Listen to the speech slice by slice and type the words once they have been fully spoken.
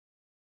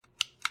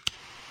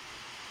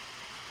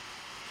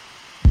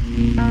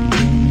Welcome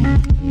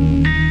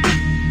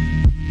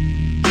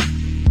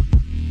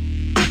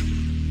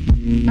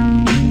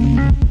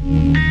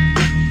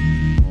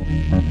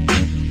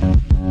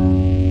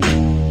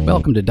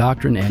to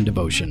Doctrine and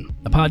Devotion,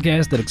 a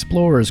podcast that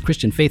explores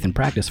Christian faith and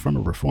practice from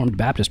a Reformed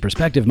Baptist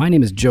perspective. My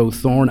name is Joe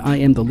Thorne. I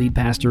am the lead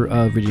pastor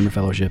of Redeemer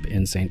Fellowship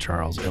in St.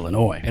 Charles,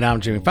 Illinois. And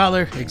I'm Jimmy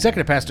Fowler,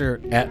 executive pastor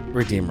at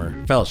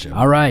Redeemer Fellowship.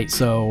 All right,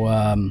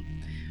 so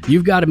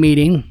you've got a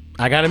meeting.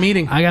 I got a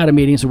meeting.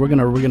 So we're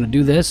gonna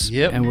do this.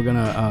 Yep. And we're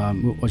gonna.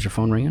 Was your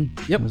phone ringing?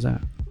 Yep. What was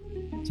that?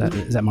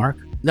 Is that Mark?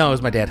 No, it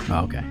was my dad.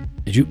 Oh, okay.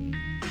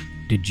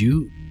 Did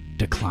you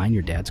decline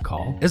your dad's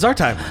call? It's our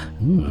time.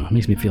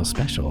 Makes me feel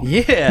special.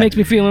 Yeah. Makes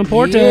me feel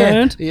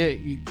important. Yeah,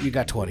 you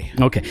got 20.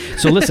 Okay,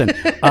 so listen,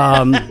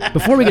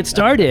 before we get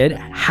started,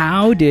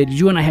 how did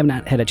you and I have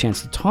not had a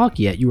chance to talk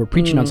yet? You were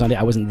preaching on Sunday.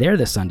 I wasn't there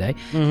this Sunday.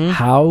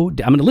 I'm going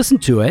to listen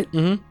to it.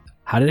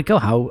 How did it go?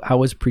 How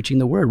was preaching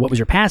the word? What was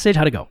your passage?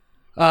 How'd it go?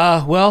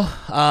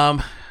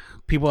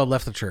 People have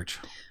left the church.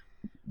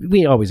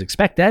 We always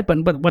expect that,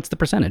 but what's the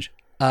percentage?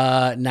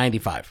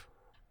 95.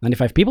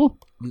 95 people?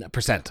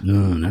 Percent.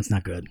 No, that's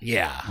not good.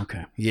 Yeah.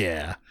 Okay.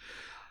 Yeah.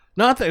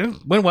 No, I think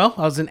it went well.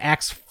 I was in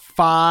Acts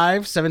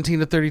 5, 17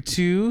 to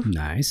 32.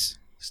 Nice.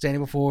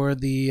 Standing before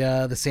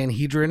the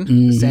Sanhedrin,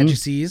 the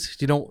Sadducees.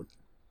 Do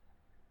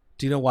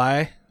you know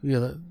why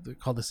they're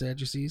called the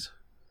Sadducees?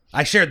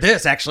 I shared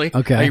this, actually.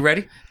 Okay. Are you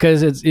ready?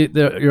 Because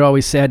you're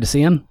always sad to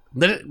see them?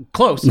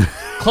 Close.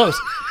 Because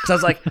I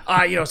was like, all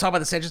right, talk about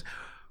the Sadducees.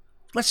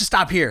 Let's just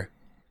stop here.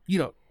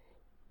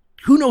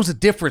 Who knows the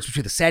difference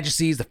between the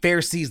Sadducees, the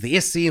Pharisees, the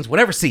Essenes,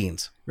 whatever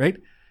scenes, right?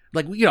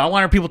 Like, I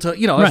want our people to,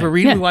 as we're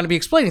reading, we want to be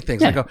explaining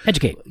things. Yeah, I go,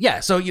 educate. Yeah,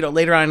 so,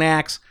 later on in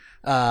Acts,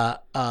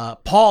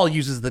 Paul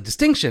uses the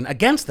distinction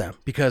against them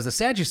because the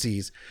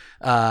Sadducees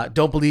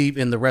don't believe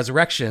in the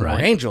resurrection or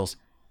angels.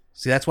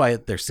 See, that's why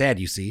they're sad,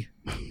 you see.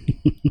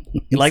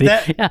 You like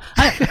that? Yeah,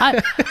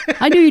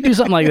 I knew you'd do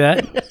something like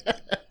that.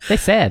 They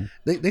sad.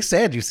 They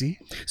sad, you see.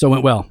 So it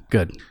went well.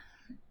 Good.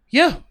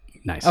 Yeah.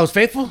 Nice. I was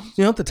faithful.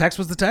 The text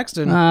was the text.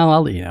 And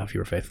I'll let you know if you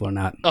were faithful or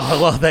not.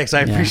 Oh, well, thanks. I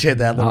appreciate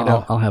that. Let me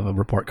know. I'll have a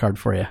report card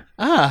for you.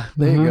 There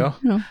you go.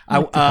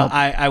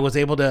 I was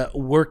able to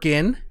work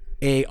in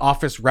a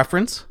office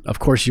reference. Of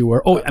course you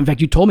were. Oh, in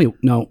fact, you told me.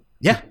 No.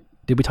 Yeah.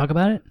 Did we talk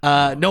about it?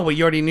 No, but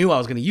you already knew I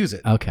was going to use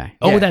it. Okay.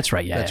 Yeah, oh, that's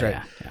right. Yeah, that's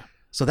right. Yeah.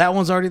 So that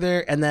one's already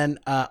there. And then,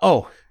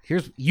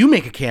 you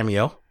make a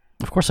cameo.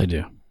 Of course I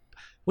do.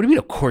 What do you mean,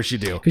 of course you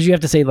do? Because you have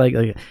to say, like,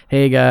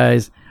 hey,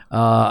 guys,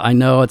 I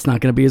know it's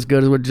not going to be as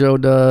good as what Joe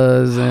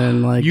does,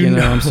 and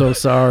I'm so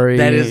sorry.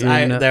 That is,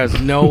 that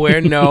was nowhere.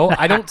 No,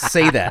 I don't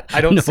say that.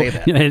 I don't say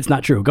that. It's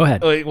not true. Go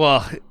ahead.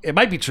 Well, it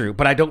might be true,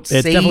 but I don't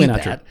say that. It's definitely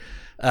not true.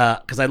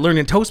 Because I learned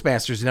in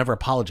Toastmasters, you never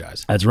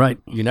apologize. That's right.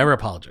 You never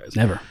apologize.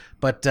 Never.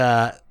 But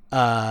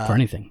for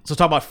anything. So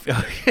talk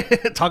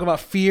about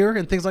fear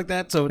and things like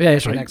that. So yeah,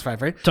 that's right. Next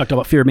 5, right? Talked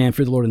about fear, man,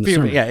 fear the Lord in the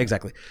sermon. Yeah,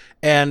 exactly.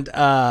 And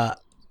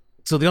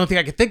so the only thing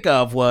I could think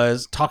of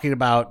was talking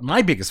about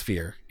my biggest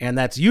fear, and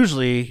that's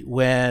usually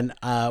when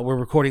we're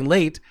recording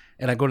late,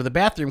 and I go to the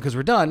bathroom because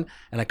we're done,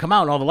 and I come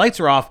out and all the lights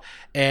are off,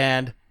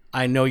 and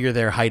I know you're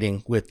there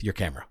hiding with your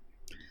camera.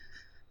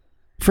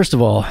 First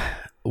of all,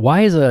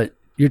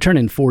 you're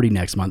turning 40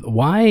 next month.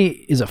 Why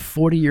is a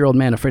 40-year-old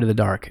man afraid of the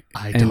dark?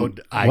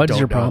 What's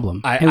your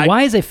problem?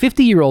 Why is a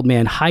 50-year-old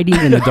man hiding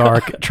in the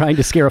dark trying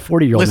to scare a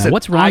 40-year-old man?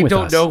 What's wrong with us?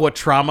 I don't know what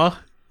trauma.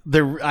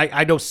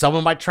 I know some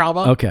of my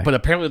trauma. Okay. But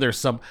apparently there's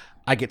some.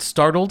 I get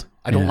startled.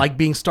 I don't like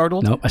being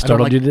startled. Nope, I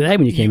startled you today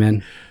when you came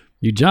in.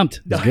 You jumped.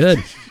 It was good.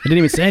 I didn't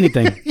even say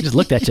anything. I just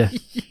looked at you.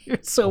 You're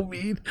so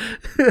mean.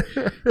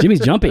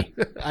 Jimmy's jumpy.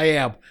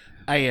 I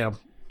am.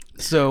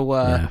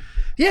 So,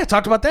 yeah,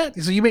 talked about that.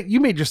 So you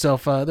made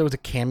yourself, there was a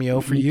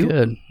cameo for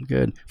you.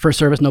 Good. First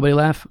service, nobody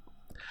laugh?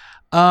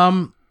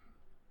 No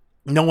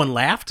one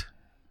laughed?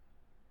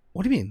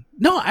 What do you mean?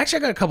 No, actually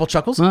I got a couple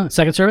chuckles.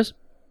 Second service?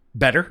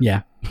 Better.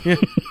 Yeah.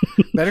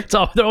 Better.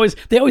 So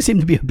they always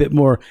seem to be a bit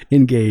more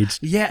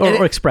engaged. Yeah.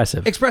 Or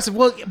expressive. Expressive.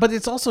 Well, but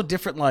it's also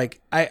different.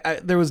 Like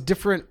there was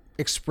different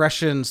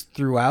expressions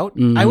throughout.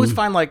 I always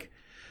find it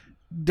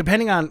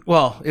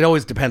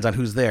always depends on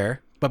who's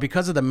there, but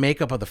because of the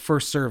makeup of the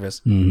first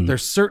service,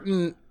 there's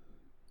certain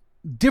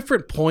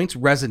different points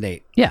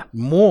resonate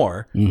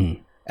more.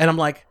 And I'm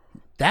like,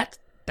 that,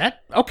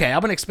 okay, I'm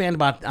going to expand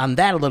on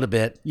that a little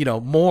bit,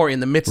 more in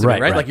the midst of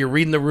it, right? Like you're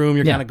reading the room,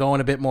 you're kind of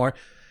going a bit more.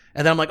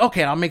 And then I'm like,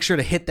 okay, I'll make sure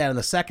to hit that in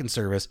the second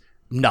service.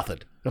 Nothing.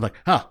 I'm like,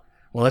 well,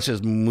 let's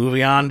just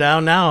moving on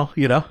down now,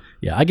 Yeah,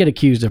 I get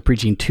accused of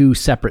preaching 2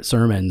 separate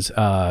sermons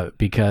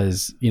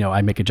because,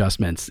 I make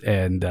adjustments.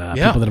 And people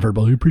that have heard,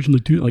 well, you're preaching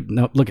the 2. Like,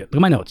 no, look at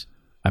my notes.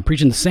 I'm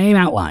preaching the same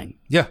outline.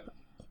 Yeah.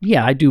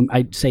 Yeah, I do.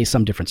 I say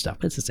some different stuff,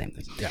 but it's the same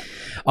thing. Yeah.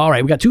 All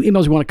right, we got 2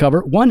 emails we want to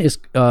cover. One is,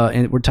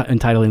 and we're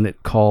entitling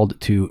it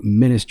Called to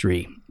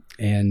Ministry.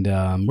 And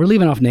we're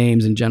leaving off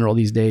names in general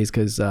these days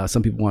because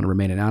some people want to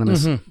remain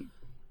anonymous.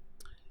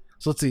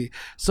 So let's see.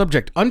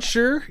 Subject,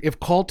 unsure if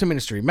called to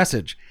ministry.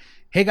 Message,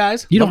 hey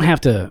guys. You don't have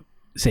to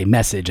say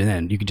message and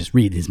then you can just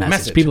read his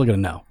message. People are going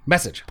to know.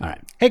 Message. All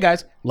right. Hey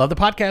guys, love the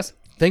podcast.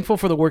 Thankful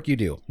for the work you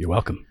do. You're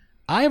welcome.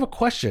 I have a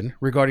question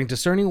regarding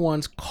discerning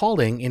one's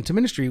calling into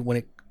ministry when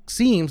it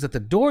seems that the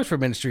doors for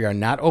ministry are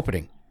not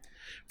opening.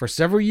 For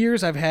several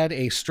years, I've had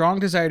a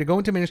strong desire to go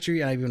into ministry,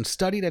 and I've even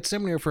studied at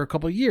seminary for a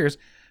couple of years,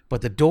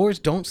 but the doors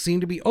don't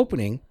seem to be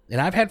opening, and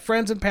I've had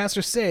friends and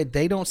pastors say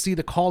they don't see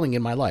the calling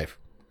in my life.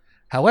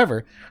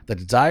 However, the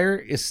desire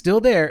is still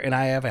there, and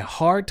I have a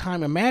hard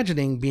time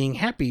imagining being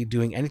happy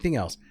doing anything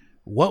else.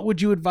 What would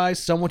you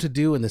advise someone to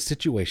do in this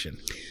situation?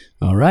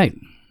 All right.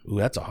 Ooh,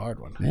 that's a hard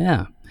one.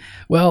 Yeah.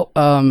 Well,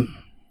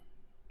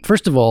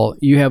 first of all,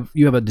 you have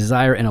a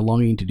desire and a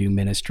longing to do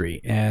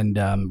ministry. And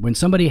when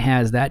somebody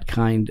has that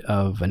kind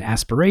of an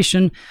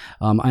aspiration,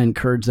 I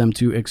encourage them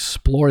to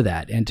explore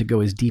that and to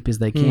go as deep as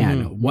they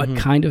can. Mm-hmm. What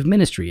kind of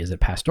ministry? Is it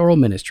pastoral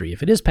ministry?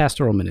 If it is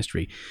pastoral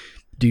ministry,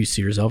 do you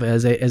see yourself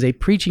as a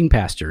preaching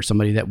pastor,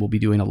 somebody that will be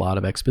doing a lot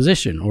of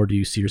exposition? Or do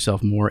you see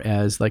yourself more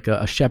as like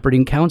a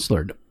shepherding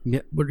counselor?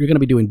 Yeah, you're going to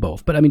be doing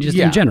both, but I mean, just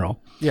in general.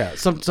 Yeah,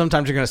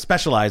 sometimes you're going to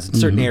specialize in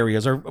certain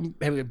areas, or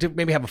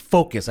maybe have a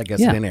focus, I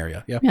guess, in an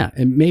area. Yeah,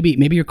 and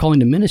maybe your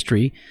calling to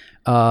ministry,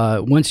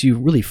 once you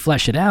really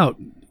flesh it out,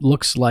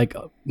 looks like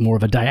more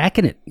of a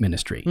diaconate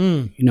ministry.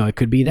 It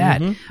could be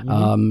that.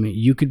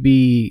 You could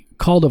be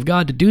called of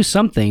God to do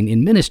something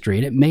in ministry,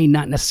 and it may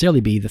not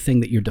necessarily be the thing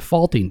that you're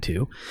defaulting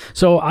to.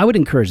 So I would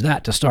encourage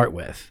that to start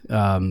with.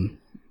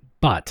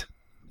 But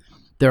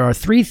there are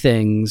three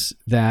things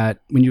that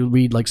when you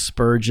read like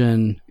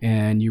Spurgeon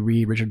and you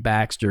read Richard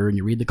Baxter and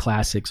you read the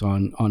classics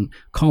on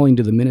calling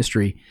to the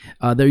ministry,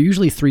 there are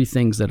usually three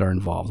things that are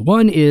involved.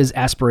 One is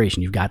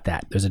aspiration. You've got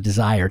that. There's a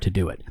desire to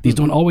do it. These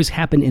don't always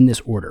happen in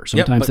this order.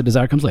 Sometimes the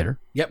desire comes later.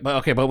 Yep.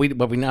 But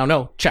we now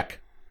know. Check.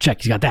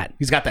 He's got that.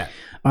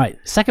 All right.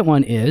 Second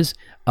one is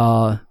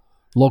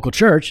local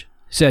church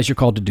says you're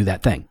called to do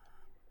that thing.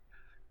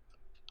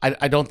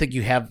 I don't think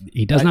you have.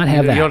 He does not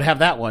have that. You don't have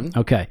that one.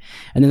 Okay.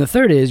 And then the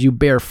third is you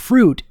bear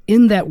fruit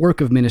in that work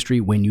of ministry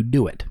when you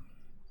do it.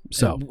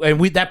 So, and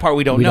that part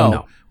we don't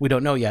know. We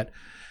don't know yet.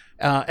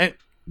 And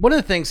one of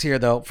the things here,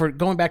 though, for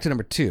going back to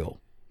number 2,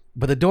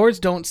 but the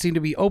doors don't seem to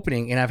be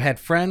opening, and I've had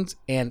friends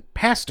and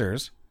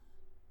pastors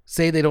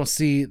say they don't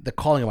see the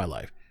calling of my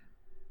life.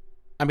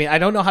 I mean, I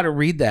don't know how to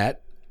read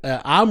that.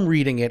 I'm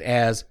reading it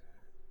as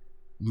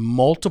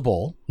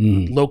multiple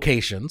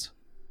locations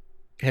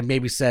have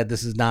maybe said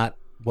this is not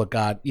what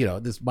God,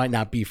 this might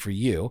not be for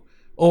you,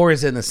 or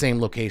is in the same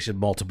location,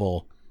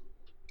 multiple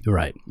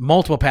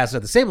pastors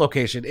at the same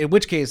location, in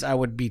which case I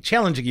would be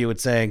challenging you and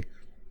saying,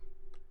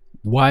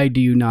 why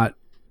do you not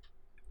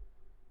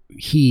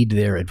heed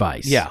their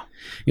advice? Yeah.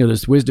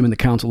 There's wisdom in the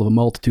counsel of a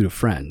multitude of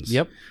friends.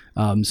 Yep.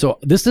 So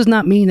this does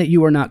not mean that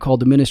you are not called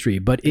to ministry,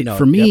 but it,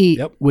 for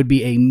me, would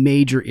be a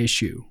major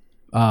issue.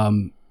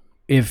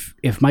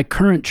 If my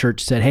current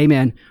church said, hey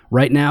man,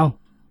 right now,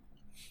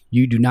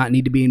 you do not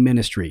need to be in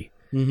ministry.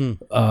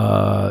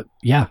 I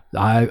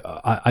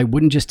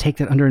wouldn't just take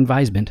that under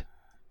advisement.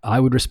 I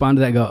would respond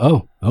to that and go,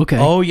 oh, okay.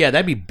 Oh yeah,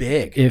 that'd be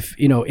big. If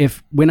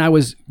when I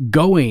was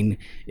going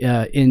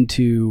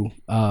into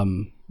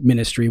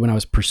ministry, when I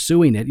was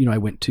pursuing it, I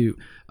went to,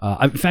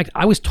 in fact,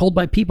 I was told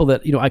by people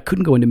that, I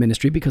couldn't go into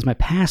ministry because my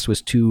past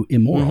was too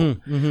immoral.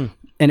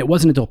 And it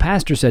wasn't until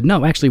pastor said,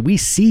 no, actually we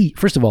see,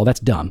 first of all, that's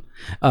dumb.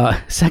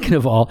 Second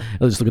of all,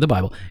 let's look at the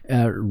Bible,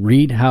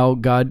 read how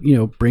God,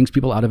 brings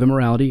people out of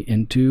immorality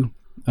into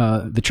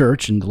the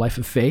church and the life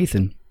of faith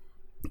and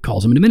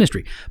calls them into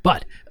ministry.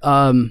 But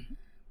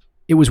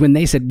it was when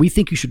they said, we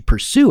think you should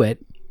pursue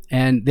it.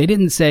 And they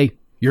didn't say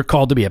you're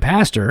called to be a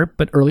pastor,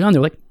 but early on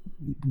they're like,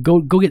 go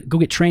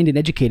get trained and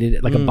educated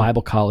at like a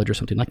Bible college or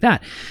something like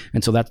that.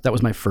 And so that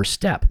was my first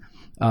step.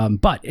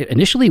 But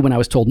initially when I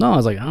was told no, I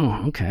was like,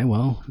 oh, okay,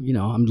 well,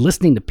 I'm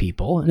listening to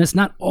people, and it's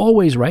not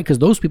always right because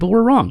those people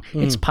were wrong.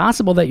 It's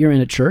possible that you're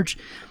in a church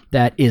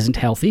that isn't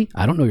healthy.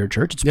 I don't know your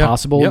church. It's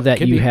possible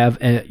that you have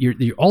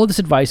all of this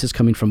advice is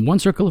coming from one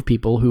circle of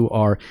people who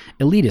are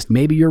elitist.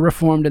 Maybe you're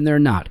reformed and they're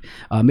not.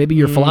 Maybe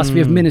your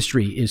philosophy of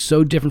ministry is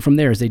so different from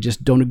theirs, they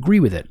just don't agree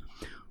with it.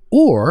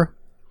 Or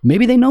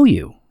maybe they know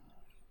you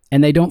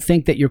and they don't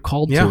think that you're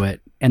called to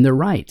it, and they're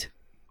right.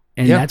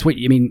 And that's what,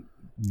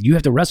 you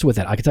have to wrestle with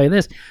that. I can tell you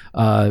this,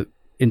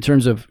 in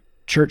terms of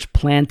church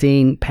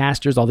planting,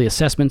 pastors, all the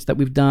assessments that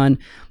we've done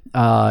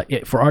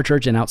for our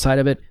church and outside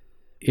of it,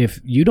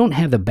 if you don't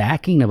have the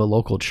backing of a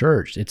local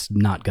church, it's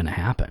not going to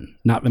happen.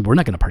 We're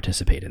not going to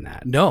participate in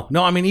that. No.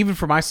 I mean, even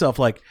for myself,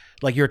 like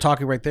you were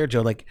talking right there,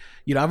 Joe, like,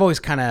 I've always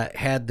kind of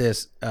had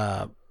this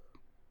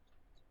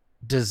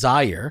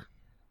desire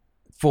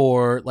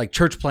for like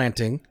church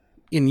planting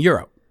in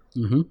Europe.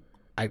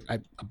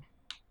 I'm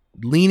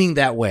leaning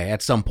that way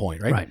at some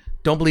point, right?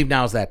 Don't believe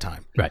now is that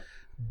time. Right.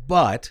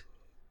 But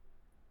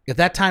if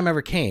that time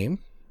ever came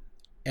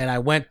and I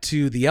went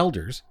to the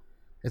elders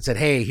and said,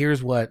 hey,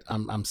 here's what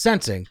I'm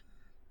sensing,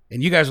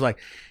 and you guys are like,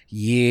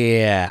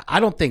 yeah, I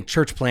don't think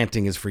church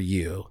planting is for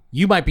you.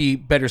 You might be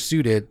better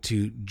suited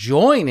to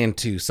join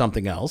into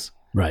something else.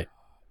 Right.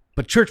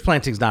 But church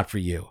planting is not for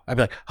you. I'd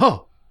be like,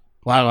 oh,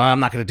 well,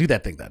 I'm not going to do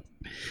that thing then.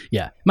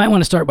 Yeah. Might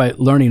want to start by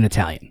learning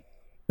Italian.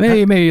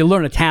 Maybe you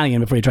learn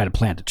Italian before you try to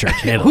plant a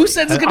church in Italy. Who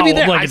says it's going to be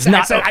there? Look, it's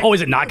not.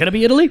 Is it not going to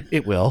be Italy?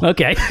 It will.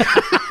 Okay.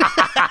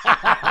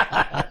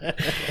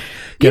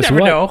 You never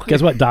know.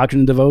 Guess what? Doctrine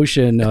and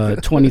Devotion,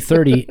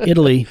 2030,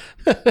 Italy.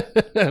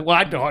 Well,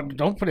 I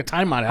don't put a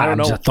time on it. I don't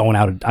know. I'm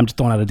just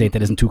throwing out a date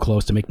that isn't too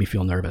close to make me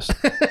feel nervous.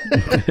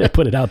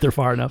 Put it out there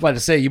far enough. I was about to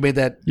say, you made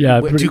that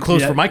too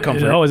close for my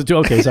comfort. Oh, is it too?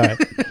 Okay, sorry.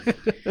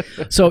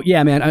 So,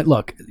 yeah, man,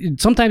 look,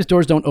 sometimes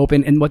doors don't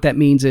open, and what that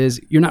means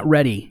is you're not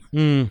ready.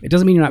 It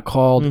doesn't mean you're not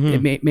called.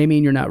 Mm-hmm. It may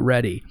mean you're not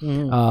ready.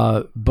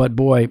 Mm-hmm. But,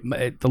 boy,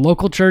 the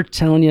local church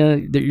telling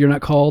you that you're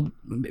not called,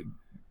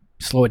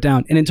 slow it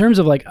down. And in terms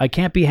of like, I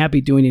can't be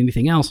happy doing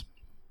anything else,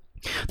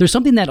 there's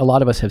something that a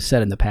lot of us have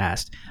said in the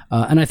past,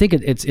 and I think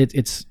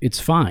it's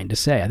fine to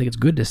say. I think it's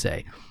good to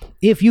say.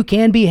 If you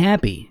can be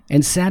happy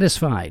and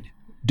satisfied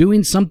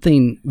doing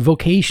something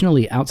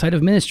vocationally outside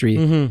of ministry,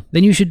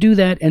 then you should do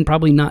that and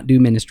probably not do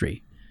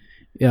ministry,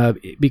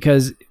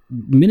 because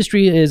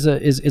ministry is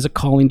a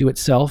calling to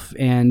itself.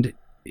 And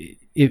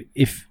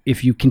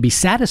if you can be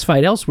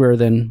satisfied elsewhere,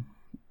 then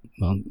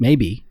well,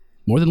 maybe.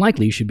 More than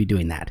likely, you should be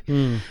doing that.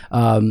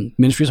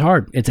 Ministry is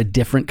hard. It's a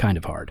different kind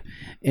of hard.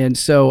 And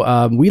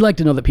so we like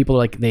to know that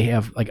people they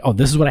have oh,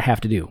 this is what I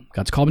have to do.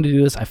 God's called me to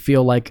do this. I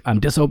feel like I'm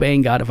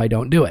disobeying God if I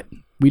don't do it.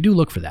 We do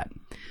look for that.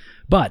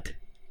 But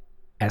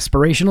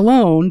aspiration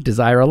alone,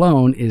 desire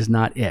alone is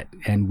not it.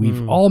 And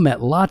we've all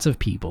met lots of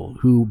people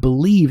who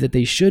believe that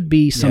they should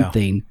be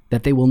something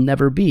that they will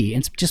never be.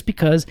 And it's just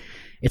because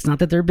it's not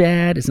that they're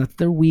bad. It's not that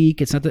they're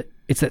weak. It's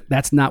that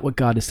that's not what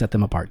God has set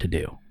them apart to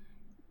do.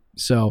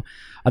 So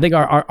I think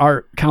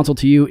our counsel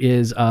to you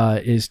is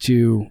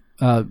to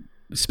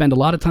spend a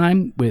lot of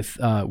time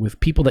with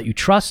people that you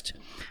trust,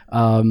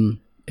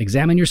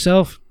 examine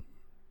yourself,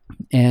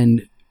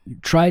 and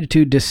try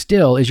to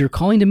distill, is your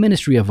calling to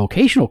ministry a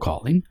vocational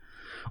calling,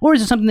 or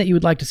is it something that you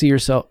would like to see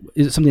yourself?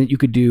 Is it something that you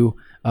could do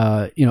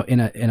in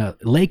a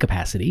lay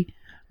capacity?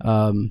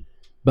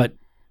 But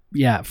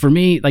yeah, for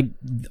me, like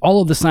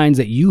all of the signs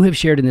that you have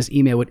shared in this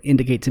email would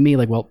indicate to me,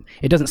 like, well,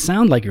 it doesn't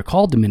sound like you're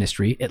called to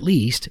ministry, at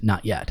least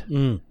not yet.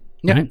 Yeah.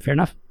 All right, fair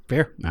enough.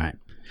 Fair. All right.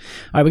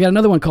 We got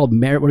another one called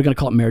we're going to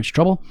call it marriage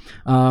trouble.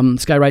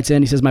 This guy writes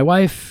in, he says, my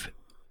wife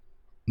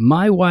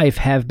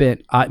have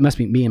been, it must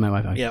be me and my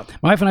wife. Yeah.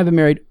 My wife and I have been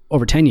married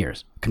over 10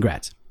 years.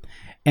 Congrats.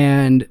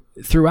 And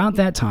throughout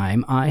that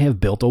time, I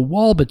have built a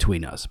wall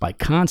between us by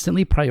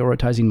constantly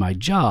prioritizing my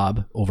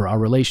job over our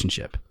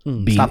relationship.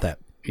 Stop that.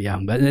 Yeah,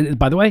 but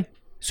by the way,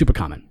 super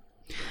common.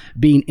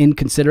 Being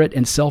inconsiderate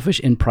and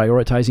selfish in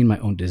prioritizing my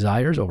own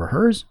desires over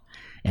hers,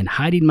 and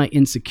hiding my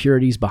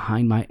insecurities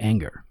behind my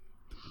anger.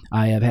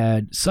 I have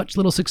had such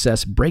little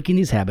success breaking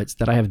these habits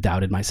that I have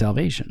doubted my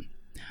salvation.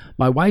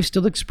 My wife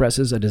still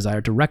expresses a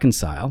desire to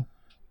reconcile.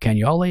 Can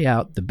you all lay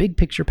out the big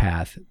picture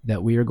path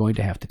that we are going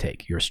to have to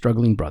take? You're a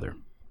struggling brother.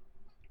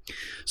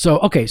 So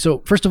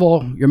first of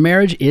all, your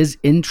marriage is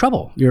in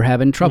trouble. You're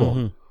having trouble.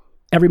 Mm-hmm.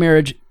 Every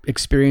marriage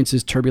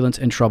experiences turbulence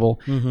and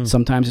trouble. Mm-hmm.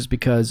 Sometimes it's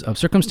because of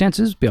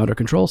circumstances beyond our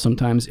control.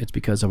 Sometimes it's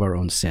because of our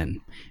own sin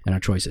and our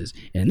choices.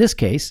 And in this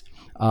case,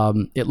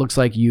 it looks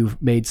like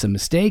you've made some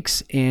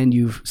mistakes and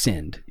you've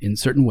sinned in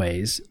certain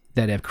ways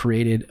that have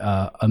created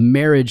a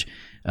marriage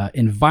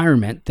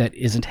environment that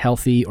isn't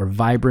healthy or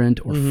vibrant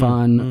or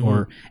fun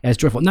or as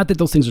joyful. Not that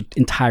those things are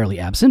entirely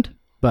absent,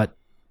 but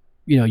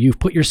you've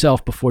put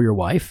yourself before your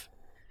wife,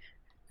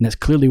 and that's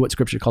clearly what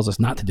Scripture calls us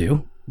not to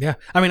do. Yeah,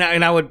 I mean,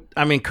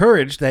 I'm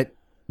encouraged that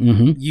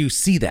you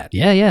see that.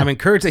 Yeah. I'm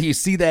encouraged that you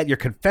see that. You're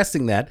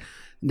confessing that.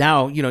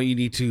 Now, you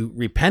need to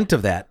repent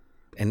of that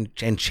and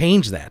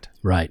change that.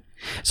 Right.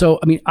 So,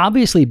 I mean,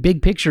 obviously,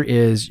 big picture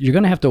is you're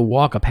going to have to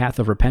walk a path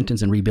of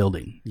repentance and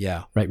rebuilding.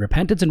 Yeah. Right.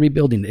 Repentance and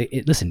rebuilding.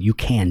 Listen, you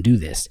can do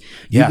this.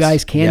 You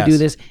guys can do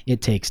this.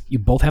 You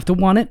both have to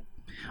want it.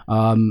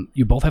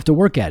 You both have to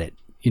work at it.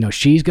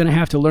 She's going to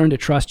have to learn to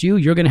trust you.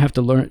 You're going to have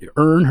to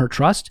earn her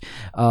trust.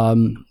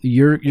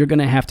 You're going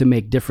to have to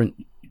make you're going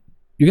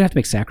to have to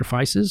make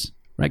sacrifices,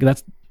 right?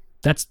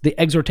 That's the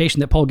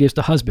exhortation that Paul gives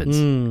to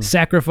husbands.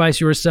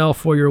 Sacrifice yourself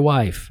for your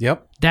wife.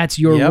 Yep. That's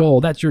your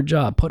role. That's your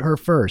job. Put her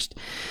first.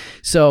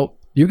 So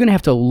you're going to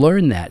have to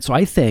learn that. So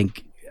I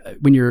think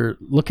when you're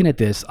looking at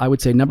this, I would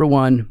say, number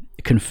one,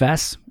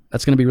 confess.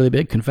 That's going to be really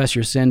big. Confess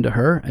your sin to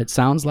her. It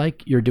sounds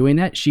like you're doing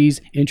that.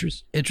 She's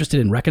interested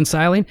in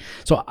reconciling.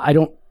 So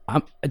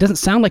it doesn't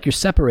sound like you're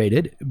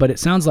separated, but it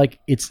sounds like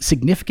it's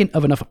significant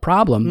of enough a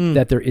problem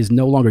that there is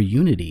no longer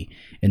unity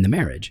in the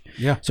marriage.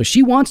 Yeah. So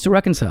she wants to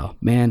reconcile.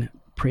 Man,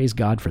 praise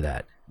God for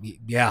that.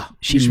 Yeah.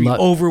 She should be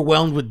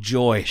overwhelmed with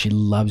joy. She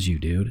loves you,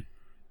 dude.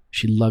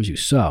 She loves you.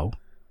 So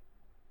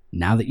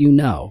now that you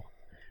know,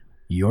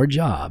 your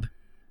job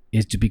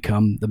is to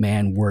become the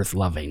man worth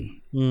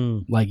loving.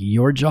 Like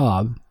your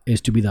job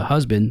is to be the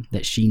husband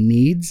that she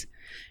needs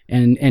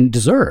and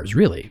deserves,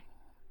 really.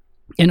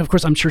 And of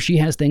course, I'm sure she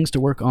has things to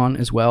work on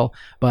as well,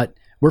 but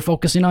we're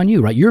focusing on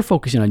you, right? You're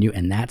focusing on you,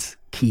 and that's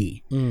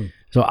key.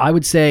 So I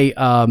would say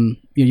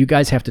you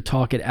guys have to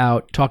talk it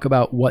out, talk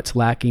about what's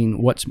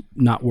lacking, what's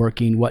not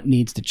working, what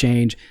needs to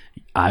change.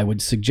 I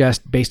would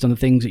suggest, based on the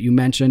things that you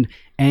mentioned,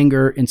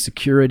 anger,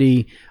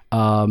 insecurity,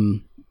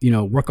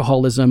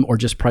 workaholism, or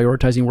just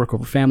prioritizing work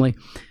over family.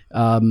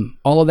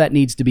 All of that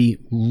needs to be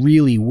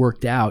really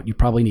worked out. You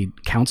probably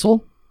need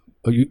counsel.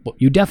 Or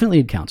you definitely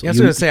need counsel. Yeah, I was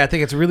going to say, I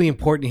think it's really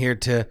important here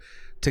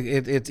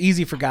it's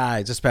easy for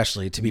guys,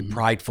 especially, to be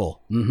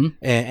prideful. Mm-hmm.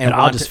 And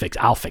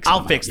I'll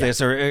fix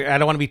this, or I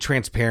don't want to be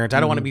transparent. I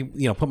don't want to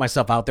be, put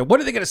myself out there. What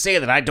are they going to say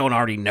that I don't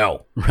already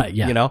know? Right.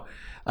 Yeah. Do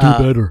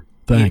better.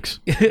 Thanks.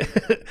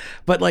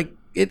 But like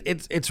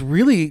it's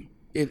really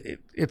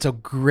it's a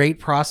great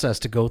process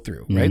to go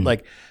through, right? Mm-hmm.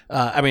 Like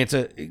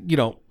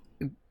it's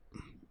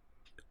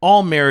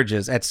all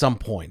marriages at some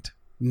point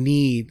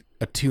need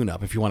a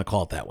tune-up, if you want to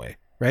call it that way,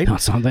 right? No,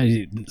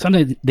 sometimes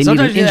they need an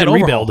engine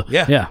rebuild.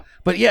 Yeah.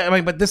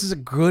 But this is a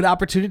good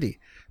opportunity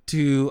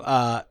to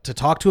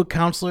talk to a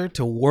counselor,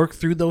 to work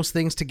through those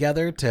things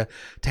together, to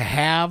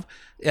have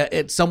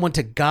someone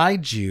to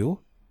guide you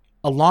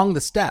along the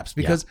steps,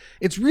 because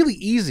it's really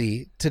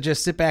easy to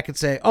just sit back and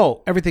say,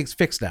 oh, everything's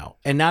fixed now,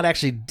 and not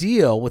actually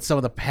deal with some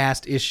of the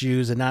past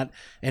issues, and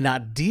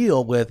not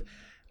deal with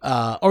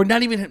or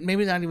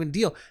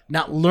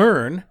not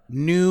learn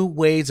new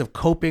ways of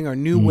coping, or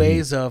new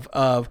ways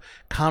of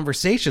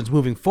conversations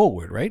moving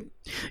forward, right?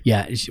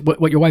 Yeah.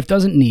 What your wife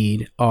doesn't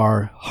need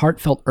are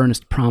heartfelt,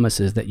 earnest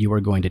promises that you are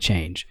going to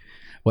change.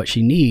 What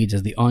she needs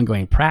is the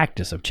ongoing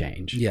practice of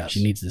change. Yes.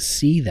 She needs to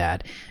see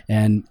that.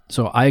 And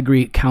so I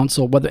agree,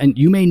 counsel, and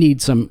you may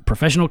need some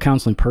professional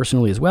counseling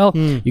personally as well.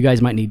 You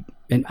guys might need,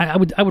 and I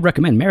would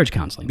recommend marriage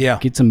counseling. Yeah.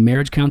 Get some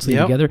marriage counseling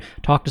together.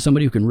 Talk to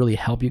somebody who can really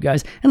help you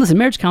guys. And listen,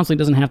 marriage counseling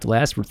doesn't have to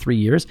last for 3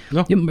 years.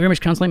 No.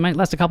 Marriage counseling might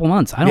last a couple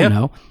months. I don't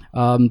know.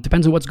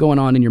 Depends on what's going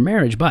on in your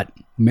marriage, but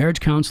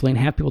marriage counseling,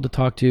 have people to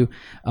talk to.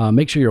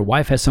 Make sure your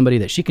wife has somebody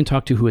that she can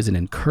talk to who is an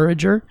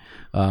encourager,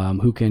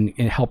 who can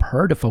help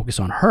her to focus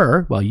on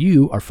her while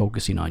you are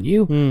focusing on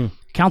you.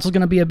 Counsel is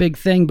going to be a big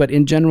thing, but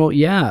in general,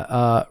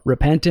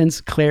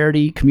 repentance,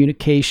 clarity,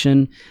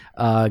 communication,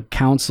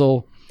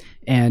 counsel,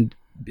 and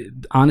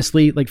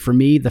honestly, like for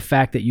me, the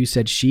fact that you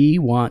said she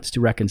wants to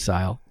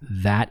reconcile,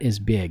 that is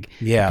big.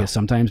 Yeah. Because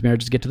sometimes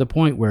marriages get to the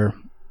point where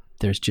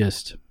I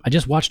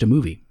just watched a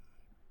movie,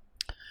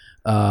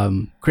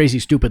 Crazy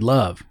Stupid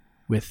Love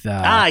with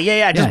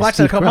I just watched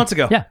that a couple months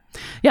ago.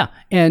 Yeah.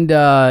 And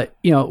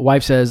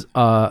wife says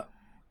to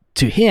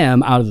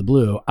him out of the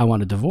blue, I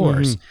want a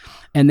divorce.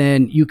 And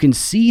then you can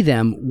see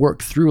them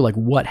work through like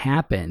what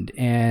happened,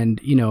 and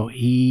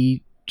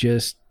he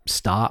just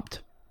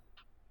stopped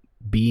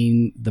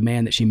being the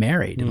man that she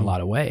married in a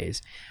lot of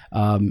ways.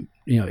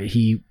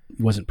 He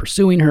wasn't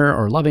pursuing her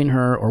or loving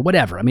her or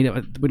whatever. I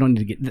mean, we don't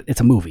need to get,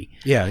 it's a movie.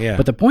 Yeah.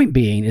 But the point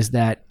being is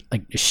that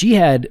like she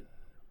had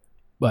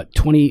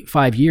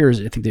 25 years,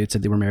 I think they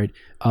said they were married,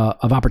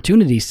 of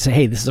opportunities to say,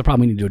 hey, this is a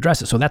problem, we need to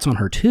address it. So that's on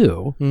her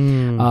too.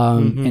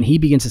 And he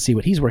begins to see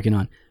what he's working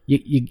on.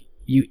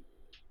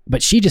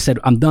 But she just said,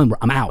 I'm done.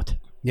 I'm out.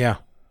 Yeah.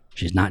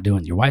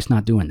 Your wife's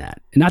not doing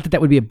that. And not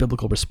that would be a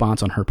biblical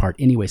response on her part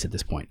anyways at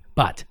this point,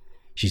 but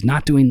she's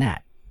not doing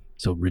that.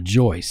 So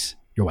rejoice.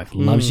 Your wife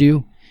loves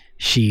you.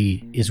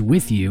 She is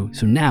with you.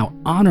 So now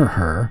honor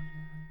her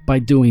by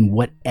doing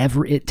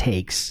whatever it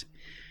takes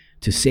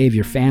to save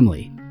your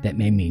family. That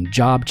may mean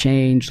job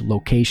change,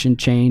 location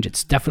change.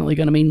 It's definitely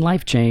going to mean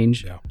life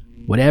change. Yeah.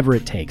 Whatever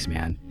it takes,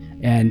 man.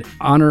 And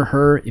honor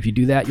her. If you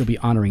do that, you'll be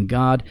honoring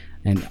God.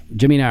 And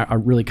Jimmy and I are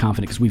really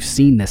confident because we've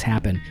seen this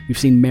happen. We've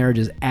seen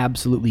marriages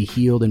absolutely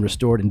healed and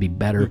restored and be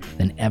better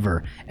than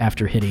ever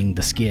after hitting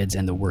the skids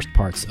and the worst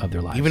parts of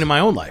their lives. Even in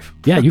my own life.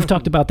 Yeah, you've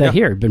talked about that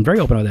here. Been very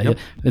open about that.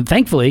 And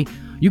thankfully,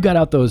 you got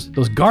out those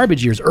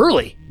garbage years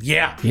early.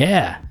 Yeah.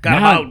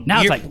 Got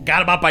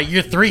got about by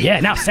year 3. Yeah,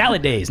 now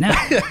salad days. Now.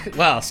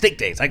 Well, steak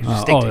days. I can do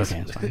steak days.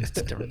 Okay, it's fine. It's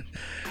different.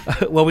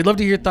 Well, we'd love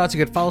to hear your thoughts.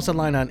 You can follow us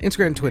online on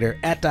Instagram and Twitter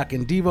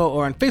 @DocAndDevo,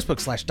 or on Facebook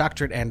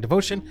 /Doctorate and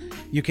Devotion.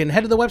 You can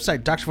head to the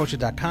website,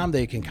 drdevotion.com. There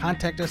you can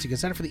contact us. You can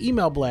sign up for the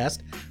email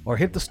blast or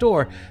hit the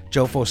store,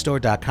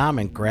 jofostore.com,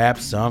 and grab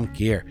some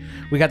gear.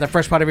 We got that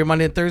fresh pot every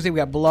Monday and Thursday. We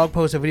got blog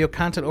posts and video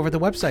content over at the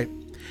website.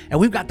 And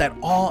we've got that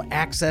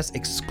all-access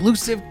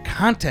exclusive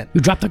content.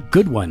 You dropped a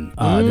good one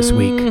this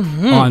week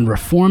on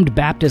Reformed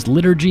Baptist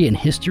liturgy and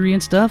history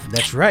and stuff.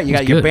 That's right. You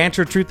got your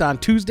Banter Truth on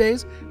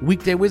Tuesdays,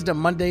 Weekday Wisdom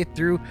Monday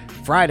through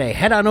Friday.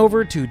 Head on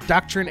over to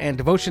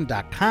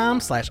doctrineanddevotion.com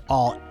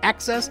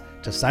 /all-access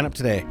to sign up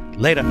today.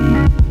 Later.